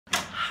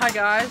Hi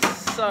guys,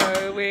 so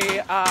we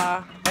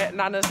are at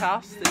Nana's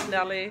house. There's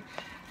Nelly,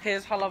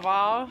 here's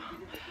Halavao.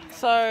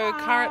 So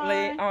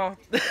currently,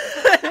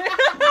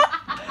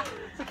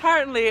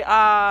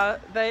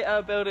 they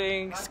are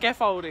building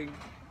scaffolding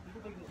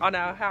on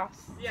our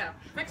house. Yeah,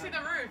 fixing the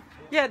roof.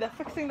 Yeah, they're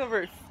fixing the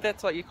roof.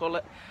 That's what you call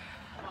it.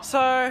 So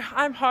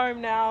I'm home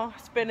now.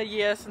 It's been a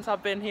year since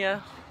I've been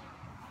here.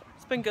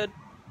 It's been good.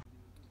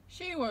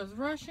 She was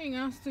rushing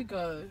us to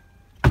go,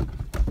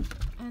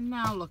 and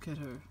now look at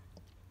her.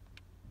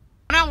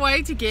 On our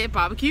way to get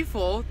barbecue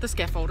for the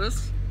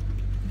scaffolders.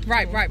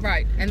 Right,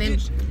 and then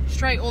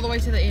straight all the way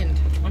to the end.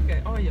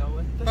 Okay. Oh yeah.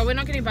 But we're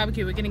not getting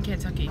barbecue. We're getting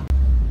Kentucky.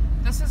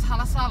 This is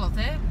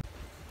halasalote.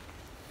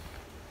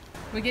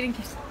 We're getting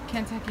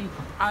Kentucky.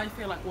 I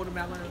feel like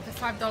watermelon. The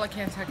 $5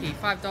 Kentucky.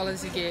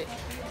 $5 you get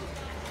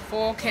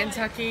 4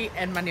 Kentucky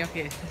and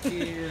manioke.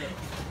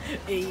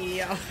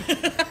 Yeah.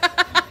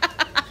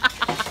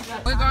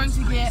 We're going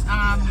to get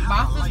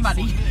Martha's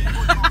Muddy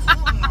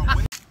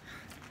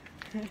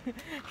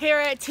here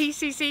at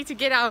TCC to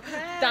get our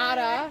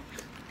data.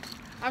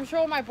 I'm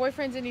sure my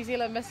boyfriends in New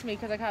Zealand miss me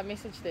because I can't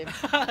message them.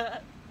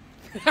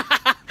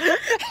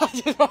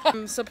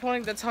 I'm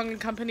supporting the Tongan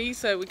company,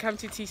 so we come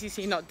to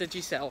TCC, not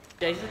Digicel.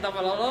 Jason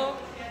Davalolo,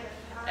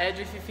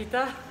 Andrew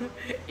Fifita,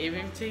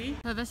 MMT.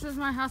 So this is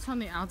my house on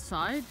the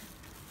outside,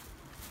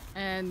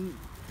 and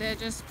they're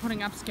just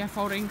putting up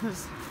scaffolding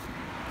because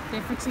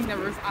they're fixing the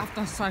roof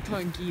after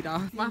Cyclone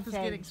Gita. Martha's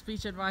getting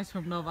speech advice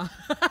from Nova.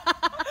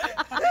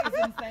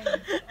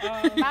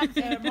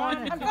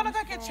 I'm gonna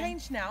go get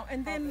changed now,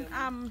 and then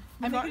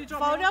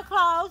photo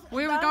clothes.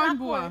 Where are we going,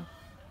 Boa?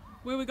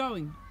 Where are we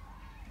going?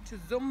 To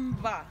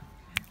Zumba.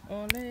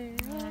 Yeah,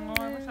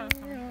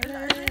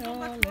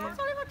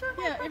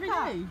 every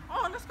day.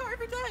 Oh, let's go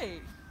every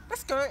day.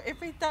 Let's go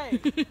every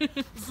day.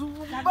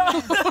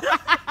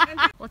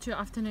 What's your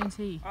afternoon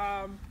tea?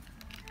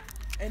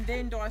 And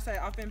then do I say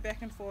I've been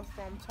back and forth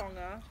from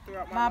Tonga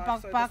throughout my life, so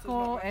this is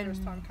not my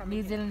first time coming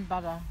New Zealand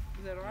butter.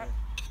 Is that alright?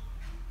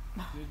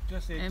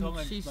 And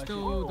she's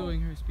still doing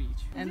her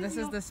speech. And this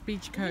is the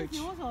speech coach.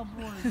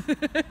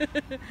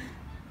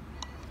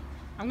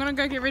 I'm gonna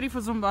go get ready for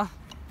Zumba.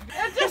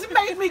 It just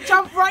made me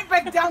jump right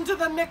back down to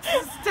the next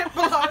step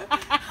below.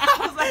 I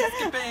was like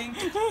skipping.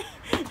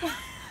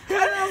 And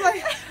I was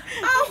like,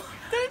 oh,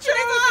 didn't you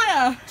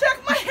check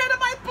my head,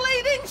 am I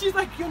bleeding? She's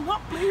like, you're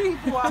not bleeding,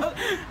 Boa.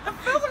 It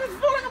feels like it's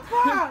falling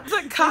apart. It's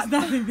like cut.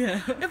 There's nothing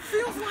there. It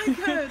feels like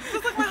it. It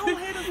feels like my whole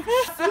head is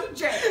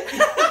Suji.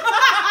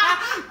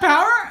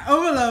 Power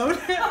overload.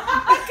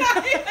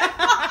 Okay.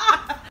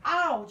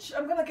 Ouch,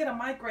 I'm gonna get a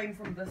migraine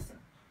from this.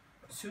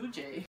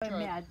 Suji.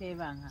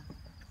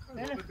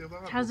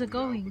 How's it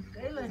going?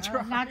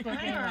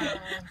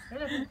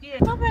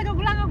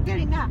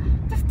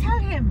 Just tell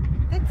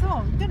him. That's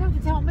all. You don't have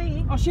to tell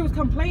me. Oh, she was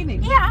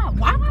complaining. Yeah.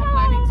 I'm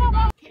complaining too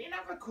much. Can you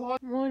not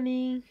record?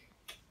 Morning.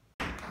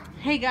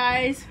 Hey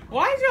guys.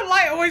 Why is your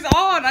light always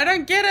on? I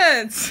don't get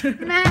it.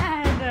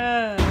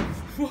 Mad.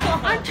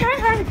 I'm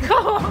trying to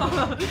go.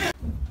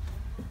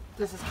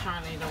 This is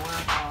currently the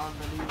work of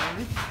the new.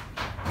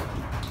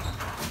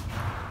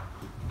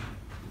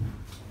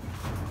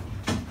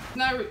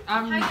 No,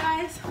 Hi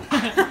guys.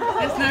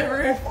 there's no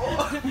roof.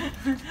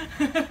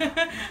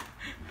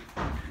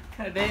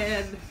 And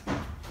then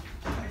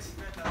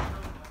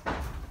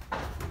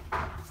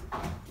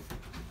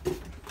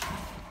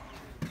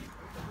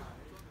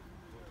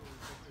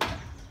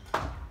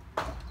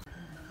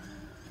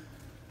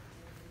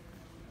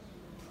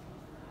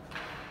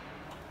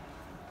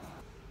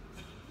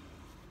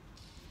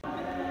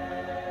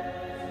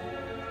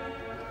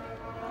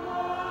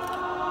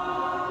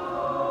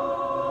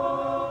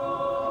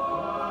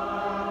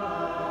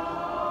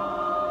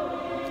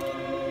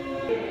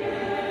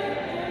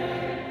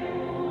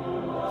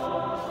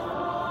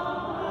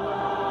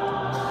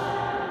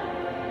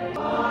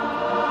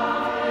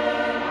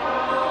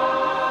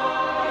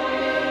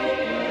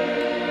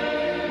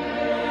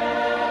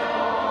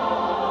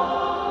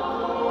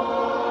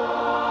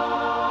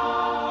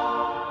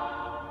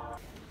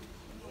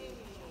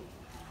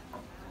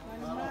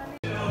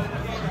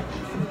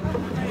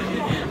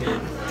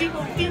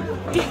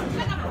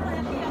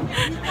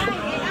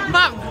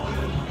Mom,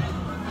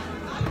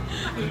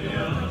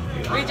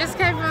 we just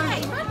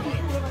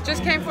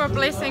came for a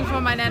blessing for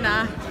my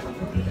nana.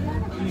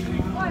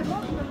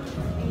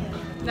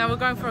 Now we're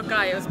going for a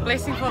guy. It was a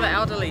blessing for the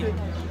elderly.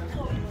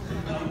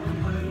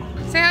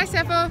 Say hi,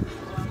 Seppo.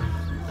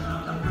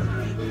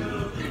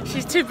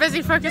 She's too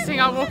busy focusing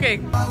on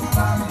walking.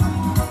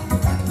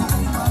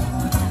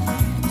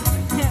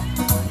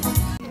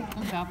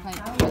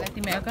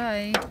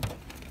 Okay.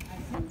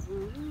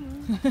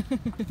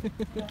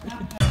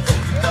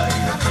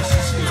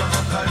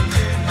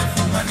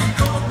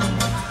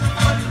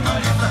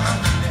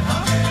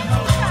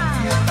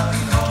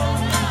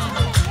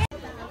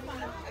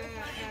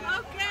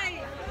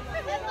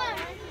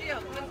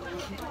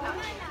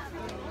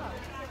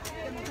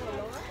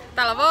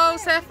 Talavou,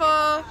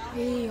 Seppo.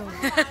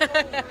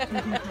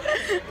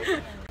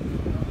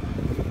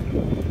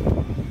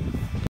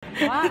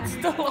 What? It's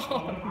still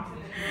on.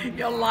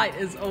 Your light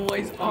is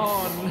always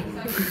on.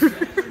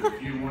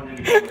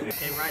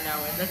 Okay, right now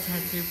we're in the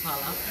tattoo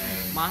parlor.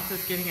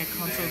 Martha's getting a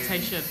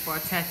consultation for a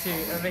tattoo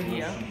over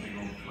here.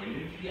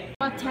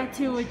 What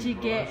tattoo would you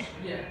get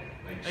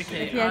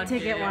Okay, if you had to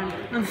get one?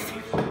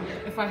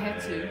 If I had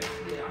to.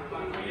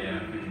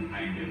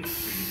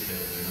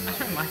 I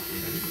don't like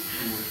it.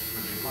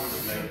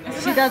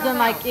 She doesn't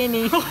like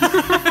any.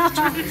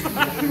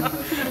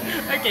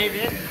 Okay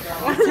then.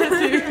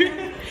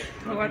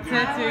 What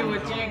tattoo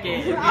would you get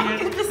if you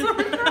had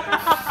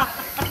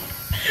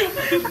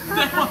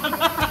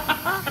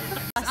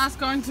us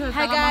going to the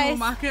Hi, Talamamo guys.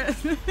 market.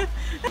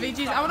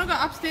 Veggies, I want to go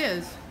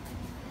upstairs.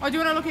 Oh, do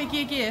you want to look at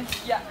gear?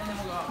 Yeah, and then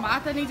we'll go up.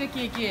 Martha needs a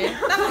gear.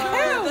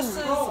 This is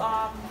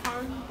home.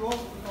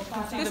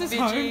 This The is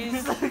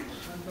veggies.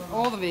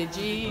 All the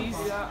veggies.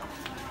 Yeah.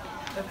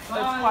 It's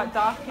quite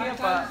dark here,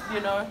 but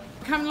you know.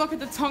 Come look at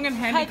the Tongan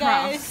Hi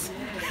handicrafts.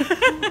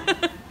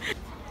 guys.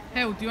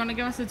 Hey, do you want to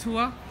give us a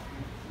tour?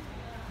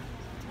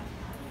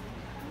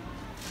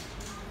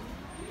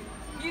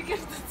 You get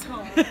the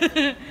top.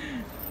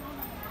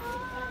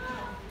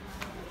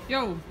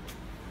 Yo.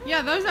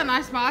 Yeah, those are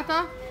nice,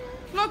 Martha.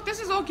 Look, this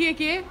is all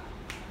gear.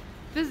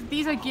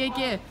 These are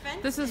gear.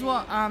 This is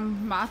what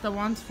Martha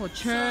wants for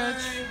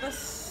church. So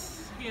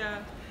this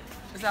here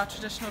is our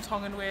traditional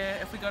Tongan wear.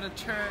 If we go to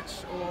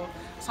church or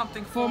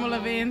something Formal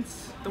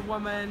events. the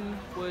woman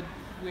would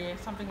wear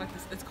something like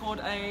this. It's called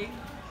a...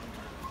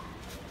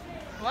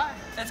 What?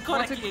 It's called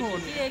What's a it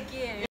called? Yeah.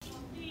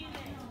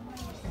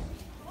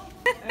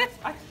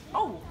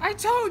 I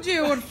told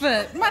you it would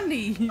fit.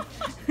 Money.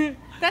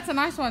 That's a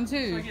nice one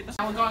too.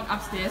 Now we're going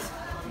upstairs.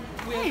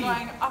 We're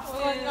going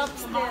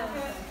upstairs.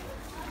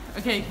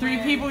 Okay, 3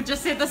 people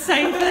just said the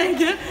same thing.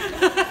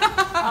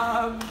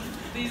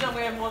 These are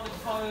where more the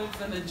clothes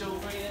and the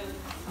jewelry is.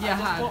 Yeah, I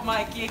just bought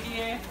my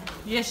gear.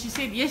 Yes, she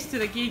said yes to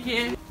the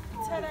gear.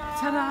 Ta-da!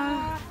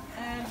 Ta-da!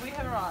 And we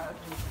have arrived.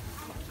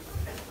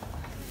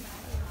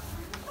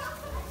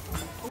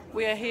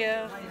 We are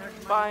here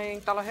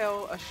buying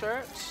Talahel a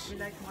shirt. So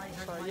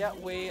yeah,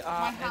 we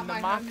are in the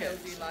market.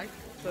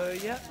 So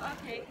yeah.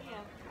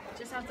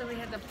 Just after we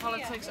had the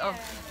politics of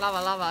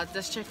lava,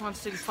 this chick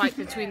wants to fight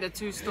between the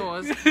 2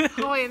 stores.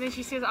 Oh, and then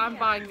she says I'm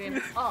buying them.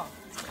 Oh.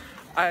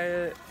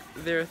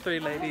 There are 3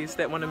 ladies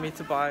that wanted me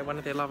to buy one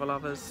of their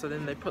lava, so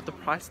then they put the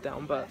price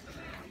down, but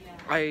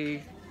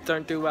I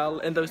don't do well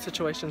in those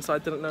situations, so I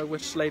didn't know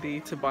which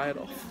lady to buy it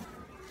off.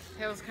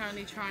 Hale's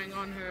currently trying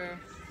on her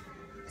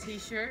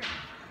t-shirt.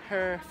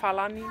 Her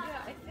falani.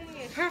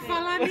 Her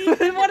falani?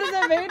 What does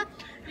that mean?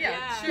 Yeah,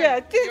 sure. Yeah,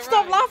 dude,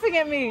 stop right. laughing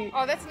at me.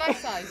 Oh, that's nice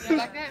size. You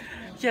like that?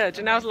 Yeah,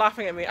 Janelle's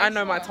laughing at me. I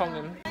know my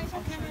Tongan.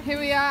 Here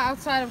we are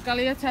outside of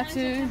Galia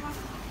Tattoo.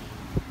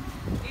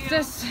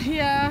 This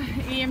here,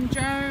 E.M.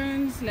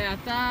 Jones,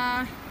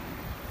 Leata,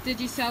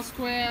 Digicel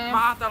Square.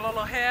 Martha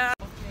Lolo hair.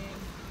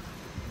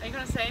 Are you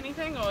going to say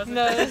anything or is it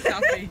No. just a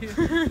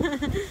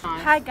selfie?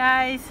 Hi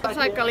guys. It's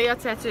like Galia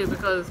Tattoo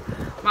because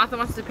Martha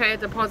wants to pay a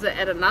deposit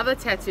at another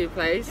tattoo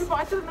place. Yeah, but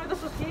I didn't know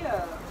this was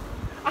here.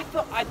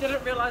 I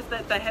didn't realise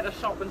that they had a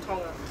shop in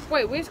Tonga.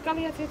 Wait, where's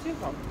Galia Tattoo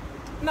from?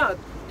 No,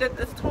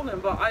 it's Tongan,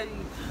 but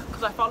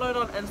because I followed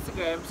on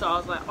Instagram, so I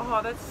was like,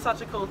 oh, that's such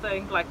a cool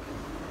thing. Like,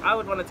 I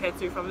would want a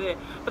tattoo from there.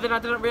 But then I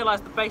didn't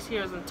realise the base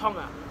here is in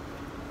Tonga.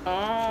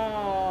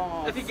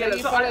 Oh, If you get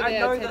it, so I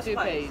know this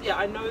place. Yeah,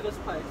 I know this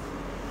place.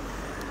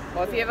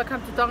 Well, if you ever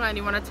come to Tonga and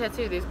you want a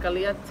tattoo, there's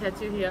Galia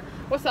Tattoo here.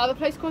 What's the other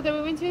place called that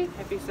we went to?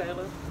 Happy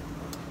Sailors.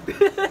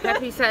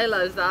 Happy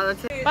Sailors, the other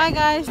tattoo. Bye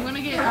guys. I'm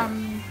gonna get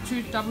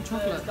 2 double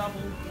chocolate. Double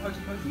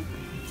hokey pokey.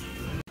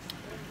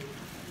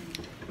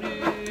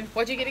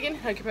 What'd you get again?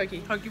 Hokey pokey.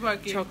 Hokey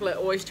pokey. Chocolate,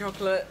 always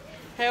chocolate.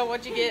 Hale,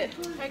 what'd you get?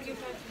 Hokey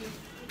pokey.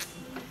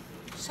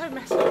 So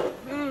massive.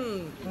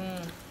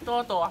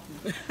 Toa.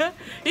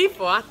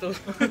 Ifoato.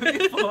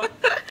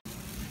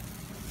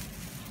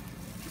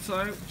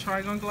 So,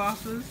 trying on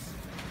glasses.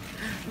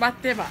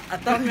 Matema,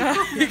 atonga.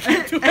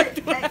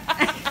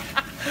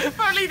 If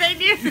only they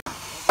knew.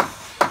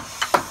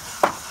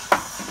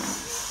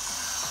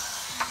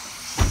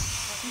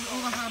 All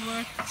the hard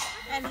work.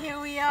 And here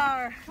we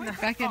are.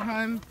 Back at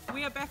home.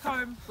 We are back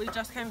home. We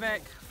just came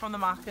back from the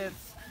market.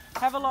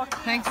 Have a look.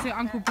 Thanks to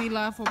Uncle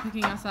Bila for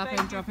picking us up Thank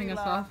and you, dropping us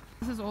Bila. off.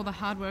 This is all the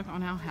hard work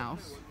on our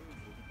house.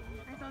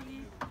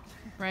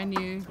 Brand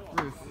new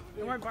roof.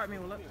 It won't bite me,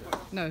 will it?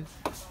 No.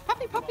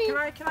 Puppy.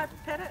 Can I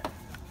pet it?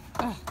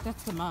 Oh,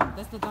 that's the mum.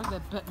 That's the dog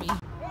that bit me.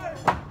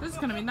 This is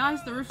going to be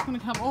nice. The roof's going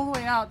to come all the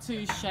way out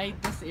to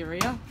shade this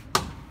area.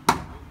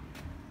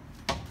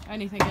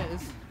 Only thing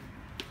is,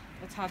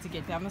 it's hard to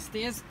get down the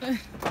stairs.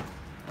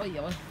 Oh,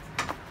 yeah.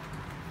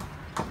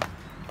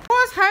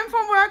 Was home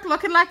from work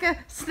looking like a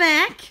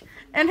snack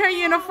in her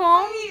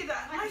uniform.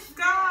 My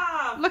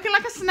scarf! Looking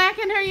like a snack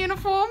in her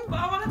uniform. But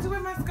I wanted to wear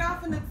my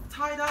scarf and it's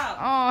tied up.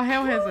 Oh,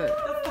 hell has it.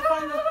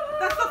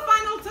 That's the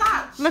final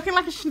touch. Looking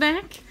like a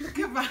snack. Look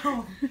at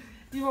Val.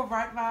 You were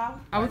right, Val.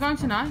 Are we going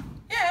tonight?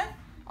 Yeah.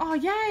 Oh,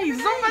 yay.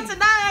 Zumba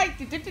tonight.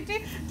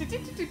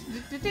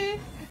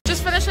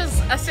 just finished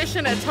a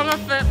session at Tonga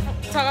Fit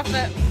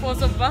for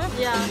Zumba.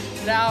 Yeah.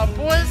 Now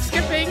boys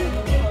skipping.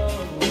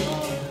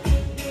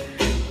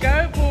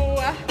 Go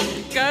boy,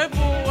 go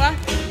boy,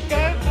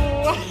 go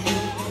boy.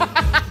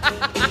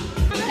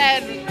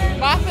 And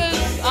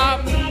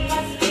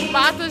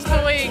Martha's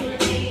doing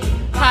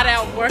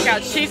cut-out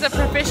workouts. She's a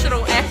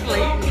professional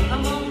athlete,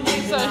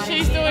 so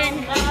she's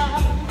doing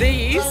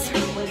these.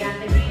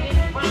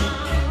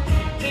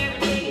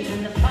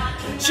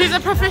 She's a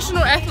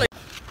professional athlete.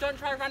 Don't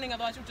try running,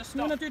 otherwise you'll just You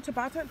stop. want to do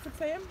Tabata at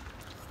 6 a.m.?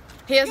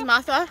 Here's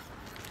Martha.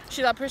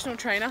 She's our personal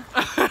trainer.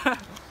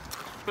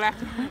 Black.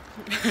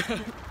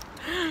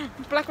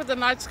 Black with the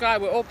night sky.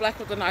 We're all black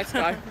with the night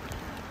sky.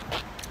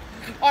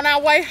 On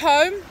our way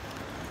home,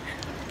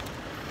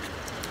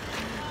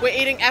 we're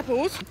eating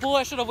apples.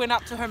 Boy should have went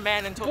up to her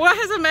man and talked. Why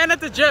is a man at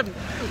the gym?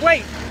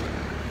 Wait,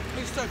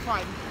 He's so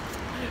fine.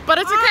 but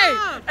it's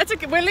okay. It's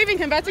okay. We're leaving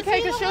him, but it's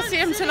okay because she'll see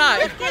him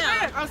tonight.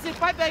 Yeah. I'll say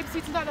bye, babe. See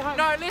you tonight at home.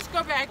 No, let's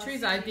go back.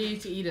 Tree's idea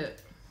to eat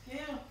it.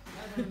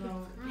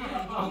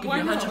 I'll give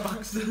you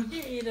 $100.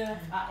 You either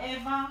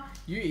Eva,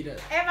 You eat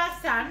it.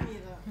 Eva's son.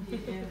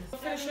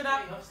 Finish it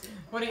up.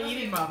 What are you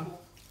eating, Mum?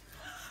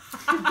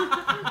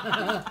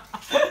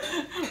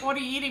 What are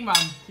you eating, Mum?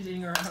 She's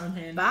eating her own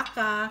hand.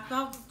 Baka.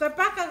 The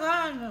baka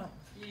gone.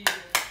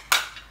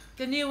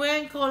 The new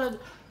one called it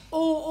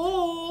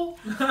ooh.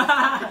 You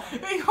got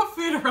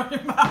food around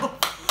your mouth.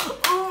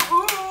 Ooh,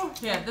 ooh.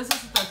 Yeah, this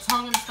is the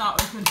Tongan style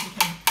open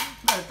chicken.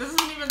 No, this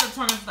isn't even the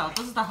Tongan style.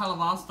 This is the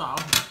halal style.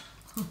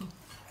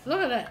 Look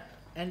at that.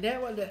 And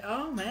that was the,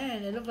 oh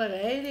man, it looked like an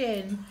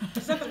alien.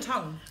 Is that the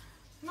tongue?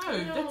 No,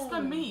 that's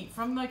the meat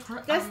from the.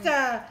 That's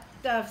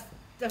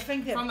the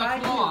thing that from the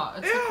bites claw.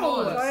 It's the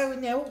claws.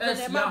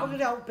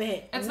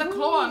 It's the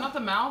claw, not the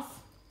mouth.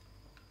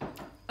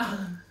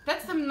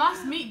 That's the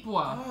nice meat,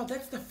 boy. Oh,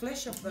 that's the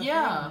flesh of the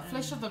Yeah, thing.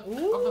 flesh of the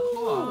Oh,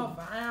 claw.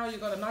 wow, you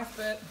got a nice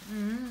bit.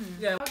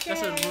 Yeah,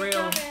 that's a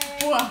real.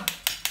 Boy,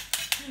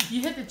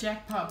 you hit the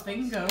jackpot,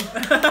 bingo.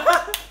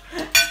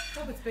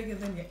 Oh, it's bigger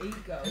than your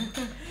ego.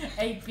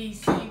 A, B,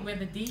 C, where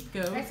the D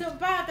go. That's what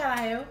baka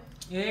hill.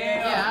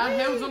 Yeah,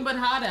 hell Zumba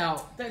hard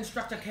out. The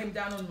instructor came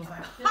down and was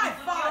like, high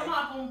five!